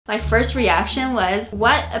my first reaction was,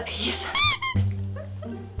 what a piece of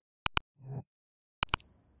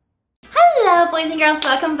Hello boys and girls,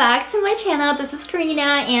 welcome back to my channel. This is Karina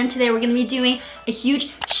and today we're going to be doing a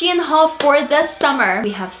huge SHEIN haul for the summer.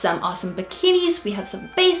 We have some awesome bikinis, we have some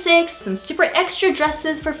basics, some super extra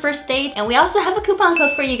dresses for first dates, and we also have a coupon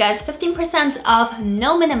code for you guys, 15% off,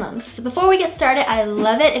 no minimums. So before we get started, I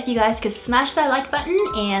love it if you guys could smash that like button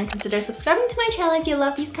and consider subscribing to my channel if you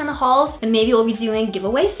love these kind of hauls, and maybe we'll be doing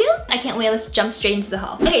giveaways soon. I can't wait, let's jump straight into the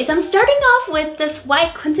haul. Okay, so I'm starting off with this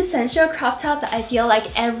white quintessential crop top that I feel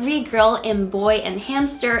like every girl and boy and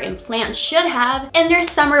hamster and plant should have in their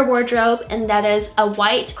summer wardrobe, and that is a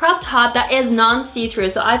white crop top that is non-see-through.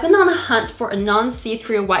 So I've been on a hunt for a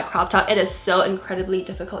non-see-through white crop top. It is so incredibly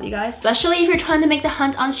difficult, you guys, especially if you're trying to make the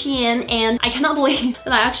hunt on SHEIN, and I cannot believe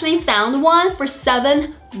that I actually found one for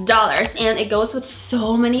 $7 and it goes with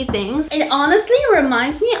so many things. It honestly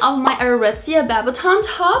reminds me of my Aritzia Babaton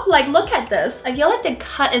top. Like, look at this. I feel like the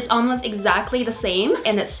cut is almost exactly the same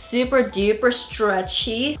and it's super duper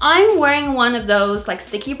stretchy. I'm wearing one of those like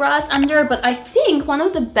sticky bras under, but I think one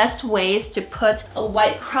of the best ways to put a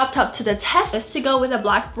white crop top to the test is to go with a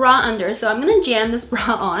black bra under. So I'm gonna jam this bra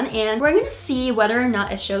on and we're gonna see whether or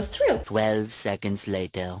not it shows through. 12 seconds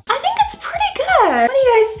later. I think it's pretty good. What do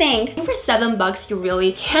you guys think? For $7 you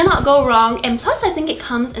really cannot go wrong, and plus I think it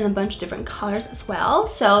comes in a bunch of different colors as well.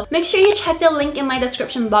 So make sure you check the link in my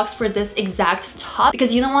description box for this exact top,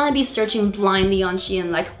 because you don't want to be searching blindly on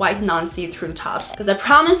SHEIN like white non-see-through tops, because I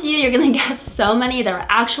promise you, you're gonna get so many that are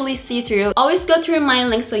actually see-through. Always go through my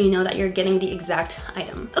link so you know that you're getting the exact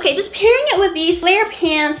item. Okay, just pairing it with these flare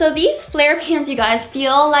pants. So these flare pants, you guys,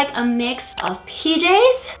 feel like a mix of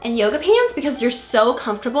PJs and yoga pants because they're so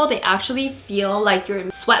comfortable. They actually feel like you're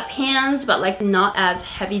in sweatpants, but like not as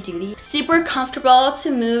heavy duty. Super comfortable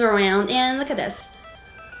to move around, and look at this.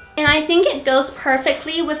 And I think it goes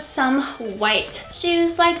perfectly with some white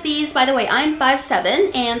shoes like these. By the way, I'm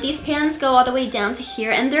 5'7", and these pants go all the way down to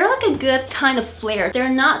here, and they're like a good kind of flare. They're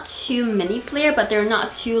not too mini flare, but they're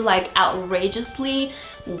not too like outrageously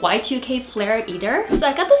Y2K flare either. So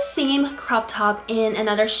I got the same crop top in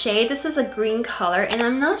another shade. This is a green color and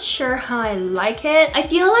I'm not sure how I like it. I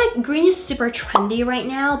feel like green is super trendy right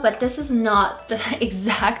now, but this is not the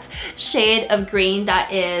exact shade of green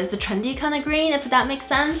that is the trendy kind of green, if that makes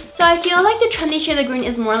sense. So I feel like the trendy shade of green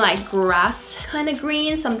is more like grass kind of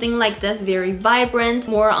green, something like this, very vibrant,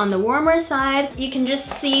 more on the warmer side. You can just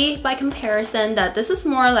see by comparison that this is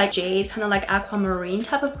more like jade, kind of like aquamarine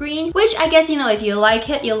type of green, which I guess, you know, if you like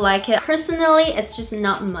it, you'll like it. Personally, it's just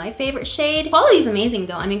not my favorite shade. Quality is amazing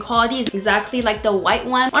though. I mean, quality is exactly like the white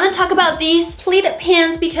one. I want to talk about these pleated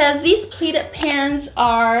pants because these pleated pants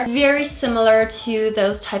are very similar to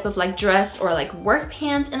those type of like dress or like work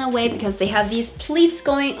pants in a way, because they have these pleats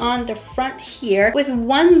going on the front here with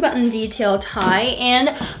one button detail tie, and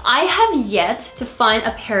I have yet to find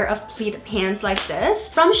a pair of pleated pants like this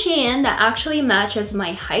from SHEIN that actually matches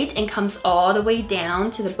my height and comes all the way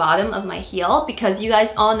down to the bottom of my heel, because you guys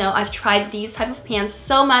all know I've tried these type of pants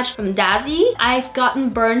so much from Dazzy. I've gotten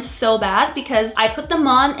burned so bad because I put them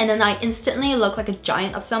on and then I instantly look like a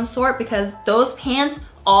giant of some sort, because those pants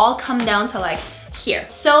all come down to like here.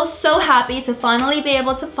 So happy to finally be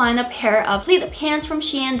able to find a pair of pleated pants from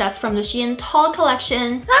SHEIN. That's from the SHEIN Tall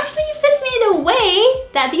collection. It actually fits me the way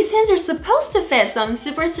that these pants are supposed to fit, so I'm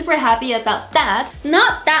super happy about that.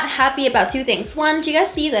 Not that happy about two things. One, do you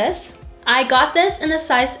guys see this? I got this in a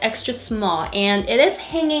size extra small and it is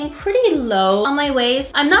hanging pretty low on my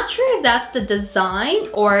waist. I'm not sure if that's the design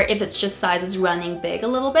or if it's just sizes running big a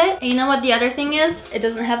little bit. And you know what the other thing is? It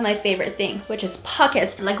doesn't have my favorite thing, which is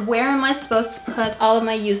pockets. Like, where am I supposed to put all of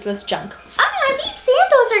my useless junk? Ah, these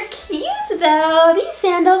sandals are cute though. These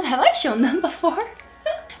sandals, have I shown them before?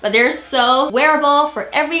 But they're so wearable for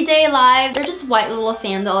everyday life. They're just white little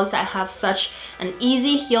sandals that have such an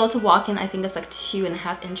easy heel to walk in. I think it's like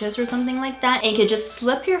 2.5 inches or something like that. And you could just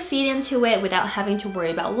slip your feet into it without having to worry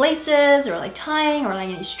about laces or like tying or like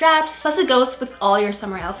any straps. Plus it goes with all your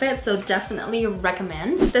summer outfits, so definitely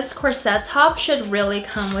recommend. This corset top should really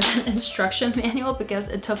come with an instruction manual because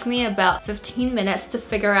it took me about 15 minutes to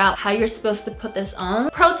figure out how you're supposed to put this on.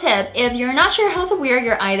 Pro tip, if you're not sure how to wear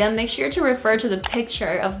your item, make sure to refer to the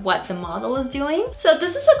picture of what the model is doing. So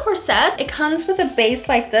this is a corset. It comes with a base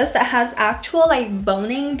like this that has actual like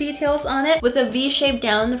boning details on it with a V shape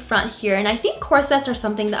down the front here. And I think corsets are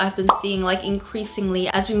something that I've been seeing like increasingly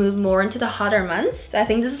as we move more into the hotter months. So I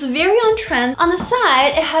think this is very on trend. On the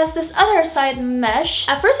side, it has this other side mesh.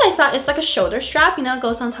 At first I thought it's like a shoulder strap, you know, it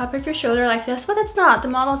goes on top of your shoulder like this, but it's not. The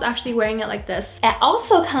model is actually wearing it like this. It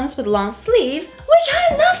also comes with long sleeves, which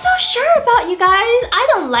I'm not so sure about, you guys. I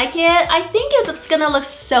don't like it. I think it's gonna look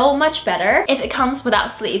so much better if it comes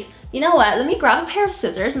without sleeves. You know what? Let me grab a pair of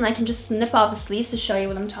scissors and I can just snip off the sleeves to show you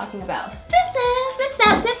what I'm talking about. Snip,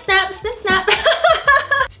 snap, snip, snap, snip, snap.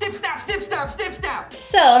 Snip, snap, snip, snap, snip, snap.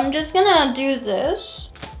 So I'm just gonna do this.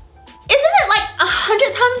 Isn't it like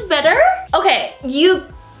 100 times better? Okay, you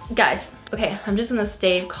guys. Okay, I'm just gonna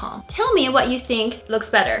stay calm. Tell me what you think looks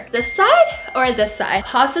better. This side or this side?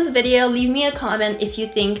 Pause this video, leave me a comment if you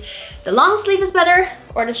think the long sleeve is better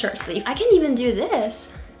or the short sleeve. I can even do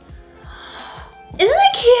this. Isn't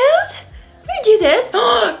that cute? Let me do this.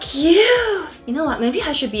 Oh, cute. You know what? Maybe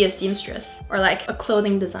I should be a seamstress or like a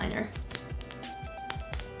clothing designer.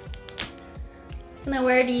 I'm gonna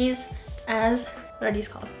wear these as, what are these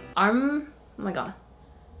called? Oh my god.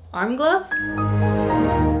 Arm gloves?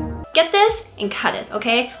 Get this and cut it,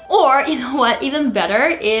 okay? Or, you know what, even better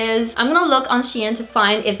is I'm gonna look on SHEIN to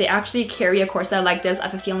find if they actually carry a corset like this. I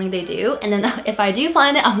have a feeling they do. And then if I do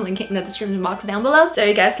find it, I'll link it in the description box down below so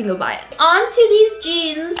you guys can go buy it. On to these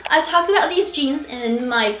jeans. I've talked about these jeans in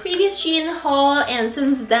my previous SHEIN haul, and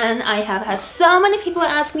since then I have had so many people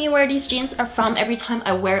ask me where these jeans are from every time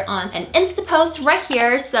I wear on an Insta post right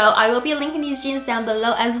here. So I will be linking these jeans down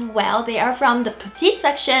below as well. They are from the petite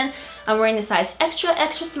section. I'm wearing the size extra,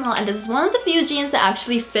 extra small, and this is one of the few jeans that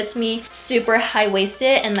actually fits me super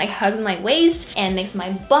high-waisted and like hugs my waist and makes my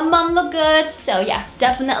bum look good. So yeah,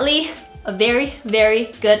 definitely a very,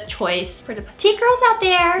 very good choice for the petite girls out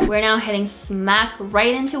there. We're now heading smack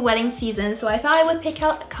right into wedding season, so I thought I would pick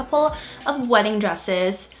out a couple of wedding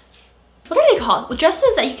dresses. What are they called?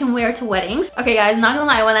 Dresses that you can wear to weddings. Okay guys, not gonna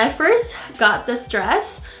lie, when I first got this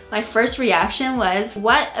dress, my first reaction was,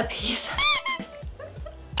 what a piece of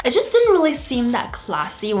it just didn't really seem that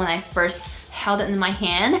classy when I first held it in my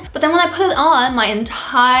hand. But then when I put it on, my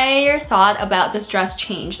entire thought about this dress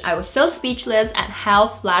changed. I was so speechless at how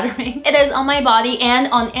flattering it is on my body and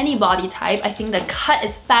on any body type. I think the cut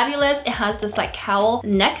is fabulous. It has this like cowl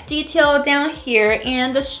neck detail down here,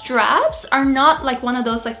 and the straps are not like one of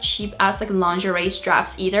those like cheap ass like lingerie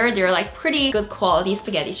straps either. They're like pretty good quality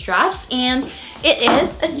spaghetti straps, and it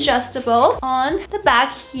is adjustable on the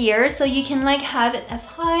back here, so you can like have it as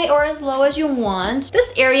high or as low as you want.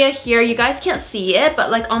 This area here, you guys can't see it, but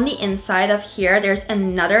like on the inside of here, there's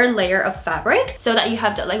another layer of fabric so that you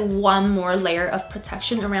have that like one more layer of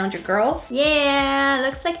protection around your girls. Yeah,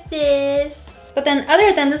 looks like this. But then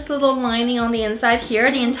other than this little lining on the inside here,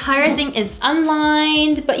 the entire thing is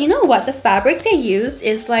unlined. But you know what? The fabric they used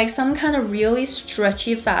is like some kind of really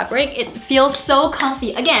stretchy fabric. It feels so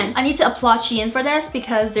comfy. Again, I need to applaud SHEIN for this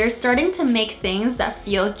because they're starting to make things that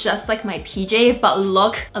feel just like my PJ but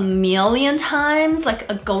look a million times like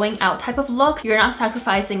a going out type of look. You're not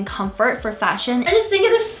sacrificing comfort for fashion. I just think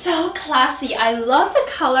it is so classy. I love the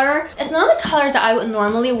color. It's not a color that I would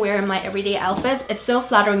normally wear in my everyday outfits. It's so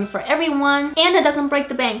flattering for everyone. And it doesn't break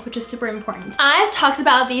the bank, which is super important. I've talked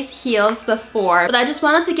about these heels before, but I just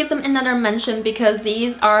wanted to give them another mention because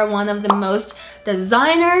these are one of the most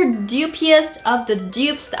designer dupiest of the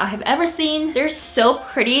dupes that I have ever seen. They're so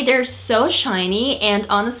pretty, they're so shiny, and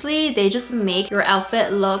honestly, they just make your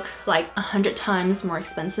outfit look like 100 times more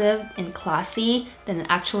expensive and classy than it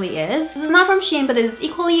actually is. This is not from SHEIN, but it is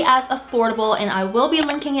equally as affordable, and I will be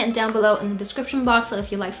linking it down below in the description box. So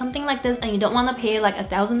if you like something like this and you don't want to pay like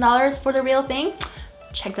 $1,000 for the real thing,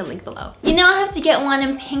 check the link below. You know I have to get one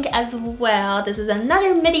in pink as well. This is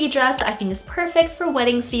another midi dress I think is perfect for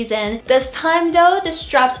wedding season. This time though, the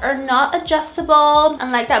straps are not adjustable,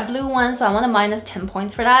 unlike that blue one, so I want to minus 10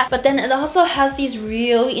 points for that. But then it also has these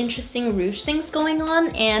really interesting ruche things going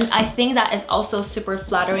on, and I think that is also super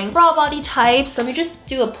flattering for all body types. So let me just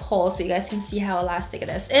do a poll so you guys can see how elastic it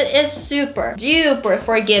is. It is super duper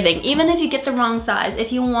forgiving, even if you get the wrong size.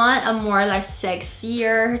 If you want a more like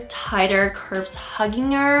sexier, tighter, curves hugging fit,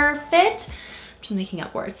 I'm just making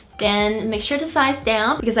up words, then make sure to size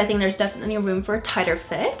down because I think there's definitely room for a tighter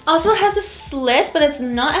fit. Also has a slit, but it's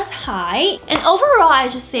not as high. And overall, I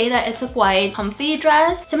just say that it's a quite comfy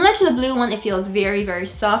dress. Similar to the blue one, it feels very, very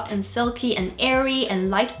soft and silky and airy and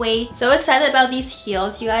lightweight. So excited about these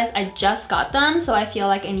heels, you guys. I just got them, so I feel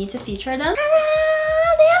like I need to feature them.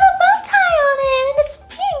 They have a bow tie on it, and it's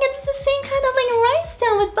pink. It's the same kind of like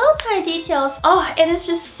rhinestone with bow tie details. Oh, it is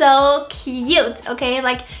just so cute, okay?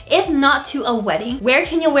 Like, if not to a wedding, where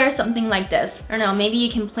can you wear something like this? I don't know, maybe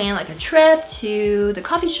you can plan like a trip to the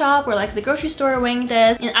coffee shop or like the grocery store wearing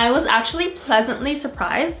this. And I was actually pleasantly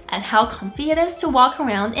surprised at how comfy it is to walk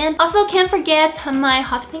around in. Also, can't forget my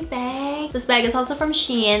hot pink bag. This bag is also from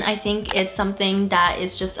SHEIN. I think it's something that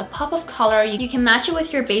is just a pop of color. You can match it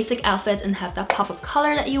with your basic outfits and have that pop of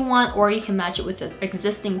color that you want, or you can match it with an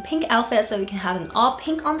existing pink outfit so you can have an all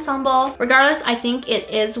pink ensemble. unavailable. Regardless, I think it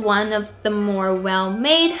is one of the more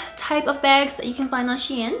well-made type of bags that you can find on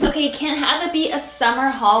SHEIN. Okay, you can't have it be a summer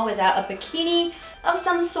haul without a bikini of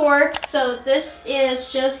some sort. So this is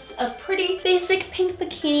just a pretty basic pink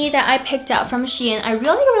bikini that I picked out from SHEIN. I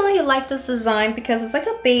really like this design because it's like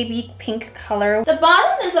a baby pink color. The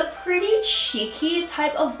bottom is a pretty cheeky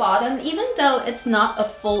type of bottom, even though it's not a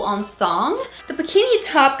full-on thong. The bikini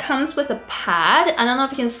top comes with a pad. I don't know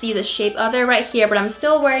if you can see the shape of it right here, but I'm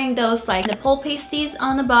still wearing those like nipple pasties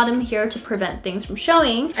on the bottom here to prevent things from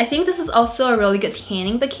showing. I think this is also a really good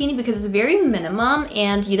tanning bikini because it's very minimum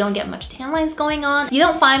and you don't get much tan lines going on. You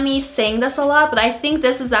don't find me saying this a lot, but I think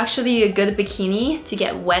this is actually a good bikini to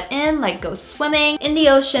get wet in, like go swimming in the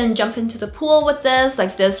ocean, jump into the pool with this.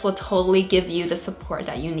 Like this will totally give you the support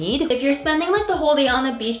that you need. If you're spending like the whole day on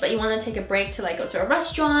the beach, but you want to take a break to like go to a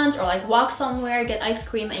restaurant or like walk somewhere, get ice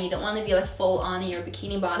cream, and you don't want to be like full on in your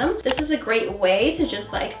bikini bottom, this is a great way to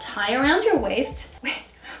just like tie around your waist. Wait,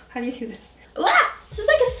 how do you do this? Ah! This is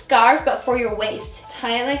like a scarf but for your waist.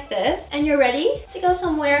 Tie it like this and you're ready to go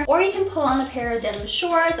somewhere, or you can pull on a pair of denim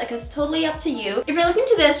shorts. Like it's totally up to you. If you're looking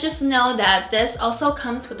to this, just know that this also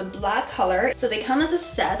comes with a black color, so they come as a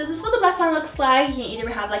set. So this is what the black one looks like. You can either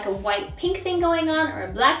have like a white pink thing going on or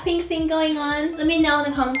a black pink thing going on. Let me know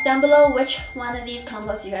in the comments down below which one of these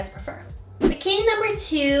combos you guys prefer. Bikini number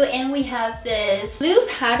 2, and we have this blue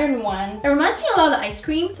pattern one. It reminds me a lot of ice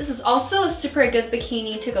cream. This is also a super good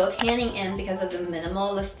bikini to go tanning in because of the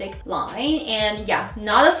minimalistic line. And yeah,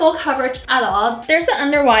 not a full coverage at all. There's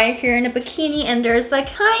an underwire here in a bikini, and there's like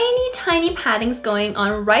tiny paddings going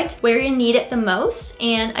on right where you need it the most.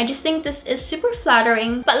 And I just think this is super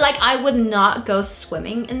flattering, but like I would not go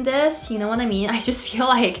swimming in this, you know what I mean? I just feel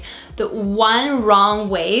like the one wrong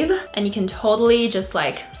wave and you can totally just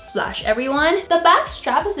like flash everyone. The back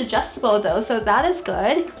strap is adjustable though, so that is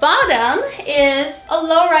good. Bottom is a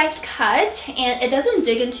low-rise cut and it doesn't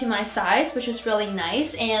dig into my sides, which is really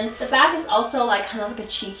nice. And the back is also like kind of like a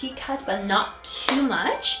cheeky cut, but not too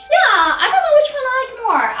much. Yeah, I don't know which one I like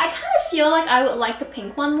more. I kind of feel like I would like the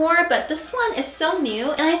pink one more, but this one is so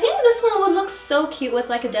new. And I think this one would look so cute with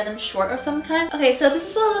like a denim short of some kind. Okay, so this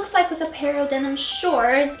is what it looks like with a pair of denim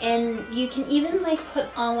shorts. And you can even like put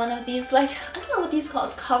on one of these, like, I don't know what these called,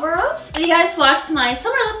 cover-ups. If you guys watched my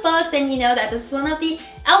summer lookbook, then you know that this is one of the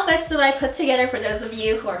outfits that I put together for those of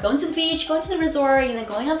you who are going to the beach, going to the resort, you know,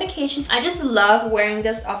 going on vacation. I just love wearing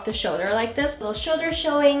this off the shoulder like this, little shoulder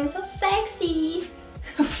showing, so sexy.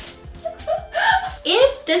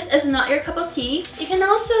 If this is not your cup of tea, you can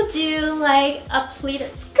also do like a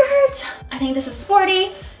pleated skirt. I think this is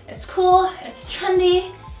sporty, it's cool, it's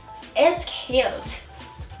trendy, it's cute.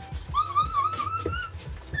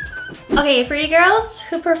 Okay, for you girls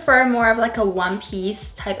who prefer more of like a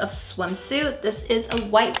one-piece type of swimsuit, this is a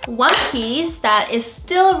white one-piece that is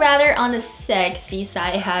still rather on the sexy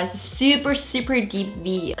side. It has a super deep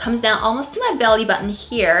V. It comes down almost to my belly button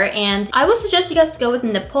here, and I would suggest you guys go with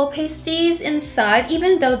nipple pasties inside,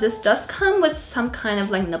 even though this does come with some kind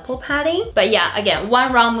of like nipple padding. But yeah, again,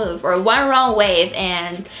 one wrong move or one wrong wave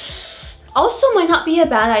and also might not be a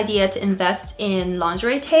bad idea to invest in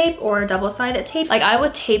lingerie tape or double-sided tape. Like I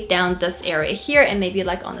would tape down this area here and maybe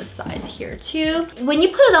like on the sides here too. When you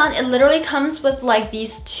put it on, it literally comes with like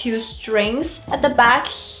these 2 strings at the back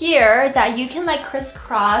here that you can like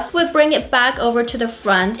crisscross. Would bring it back over to the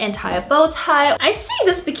front and tie a bow tie. I'd say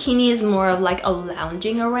this bikini is more of like a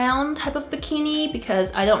lounging around type of bikini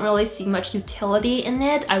because I don't really see much utility in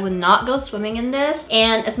it. I would not go swimming in this,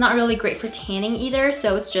 and it's not really great for tanning either,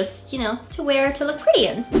 so it's just, you know, to wear to look pretty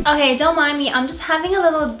in. Okay, don't mind me, I'm just having a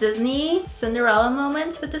little Disney Cinderella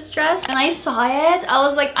moment with this dress. When I saw it, I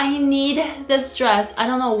was like, I need this dress. I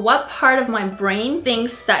don't know what part of my brain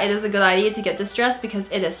thinks that it is a good idea to get this dress because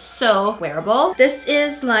it is so wearable. This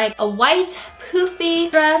is like a white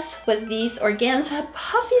poofy dress with these organza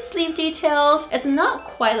puffy sleeve details. It's not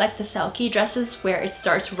quite like the Selkie dresses where it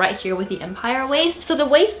starts right here with the empire waist. So the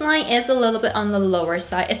waistline is a little bit on the lower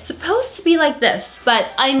side. It's supposed to be like this,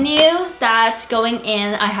 but I knew that going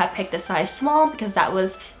in I had picked a size small because that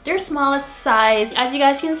was their smallest size. As you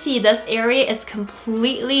guys can see, this area is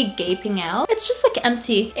completely gaping out. It's just like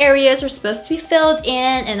empty. Areas are supposed to be filled in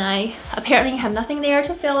and I apparently have nothing there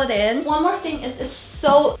to fill it in. One more thing is it's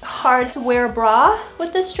so hard to wear a bra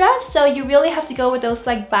with this dress, so you really have to go with those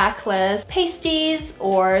like backless pasties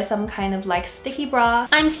or some kind of like sticky bra.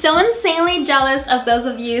 I'm so insanely jealous of those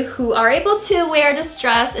of you who are able to wear this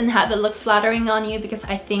dress and have it look flattering on you because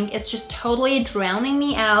I think it's just totally drowning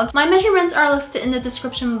me out. My measurements are listed in the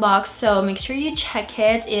description box, so make sure you check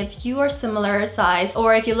it if you are similar size,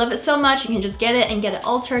 or if you love it so much you can just get it and get it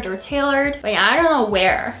altered or tailored. But yeah, I don't know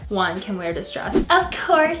where one can wear this dress. Of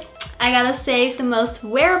course, I gotta save the most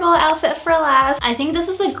wearable outfit for last. I think this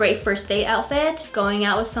is a great first date outfit. Going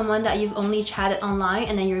out with someone that you've only chatted online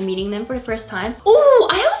and then you're meeting them for the first time. Oh,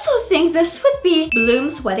 I also think this would be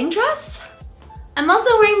Bloom's wedding dress. I'm also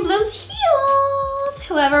wearing Bloom's heels.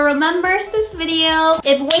 Whoever remembers this video.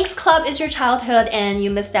 If Winx Club is your childhood and you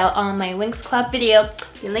missed out on my Winx Club video,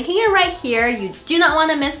 I'm linking it right here. You do not want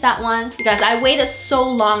to miss that one. You guys, I waited so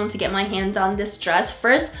long to get my hands on this dress.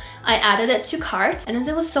 First, I added it to cart and then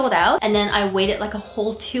it was sold out, and then I waited like a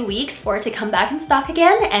whole 2 weeks for it to come back in stock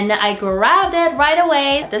again, and then I grabbed it right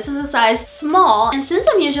away. This is a size small, and since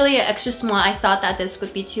I'm usually an extra small, I thought that this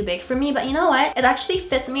would be too big for me, but you know what? It actually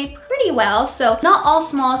fits me pretty well. So not all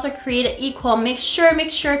smalls are created equal. Make sure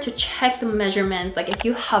to check the measurements. Like if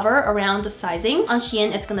you hover around the sizing on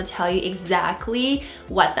Shein, it's gonna tell you exactly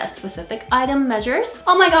what that specific item measures.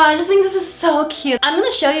 Oh my god, I just think this is so cute. I'm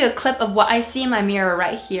gonna show you a clip of what I see in my mirror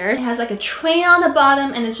right here. It has like a train on the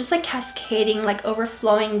bottom and it's just like cascading, like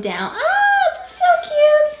overflowing down. Ah, it's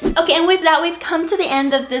so cute. Okay, and with that, we've come to the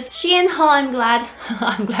end of this Shein haul. I'm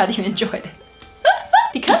glad you enjoyed it.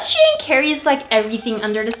 Because Shein carries like everything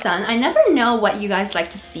under the sun, I never know what you guys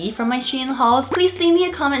like to see from my Shein hauls. Please leave me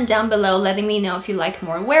a comment down below letting me know if you like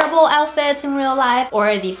more wearable outfits in real life,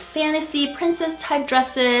 or these fantasy princess type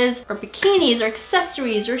dresses, or bikinis, or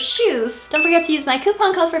accessories, or shoes. Don't forget to use my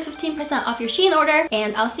coupon code for 15% off your Shein order,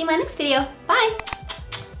 and I'll see you in my next video. Bye!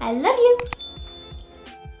 I love you!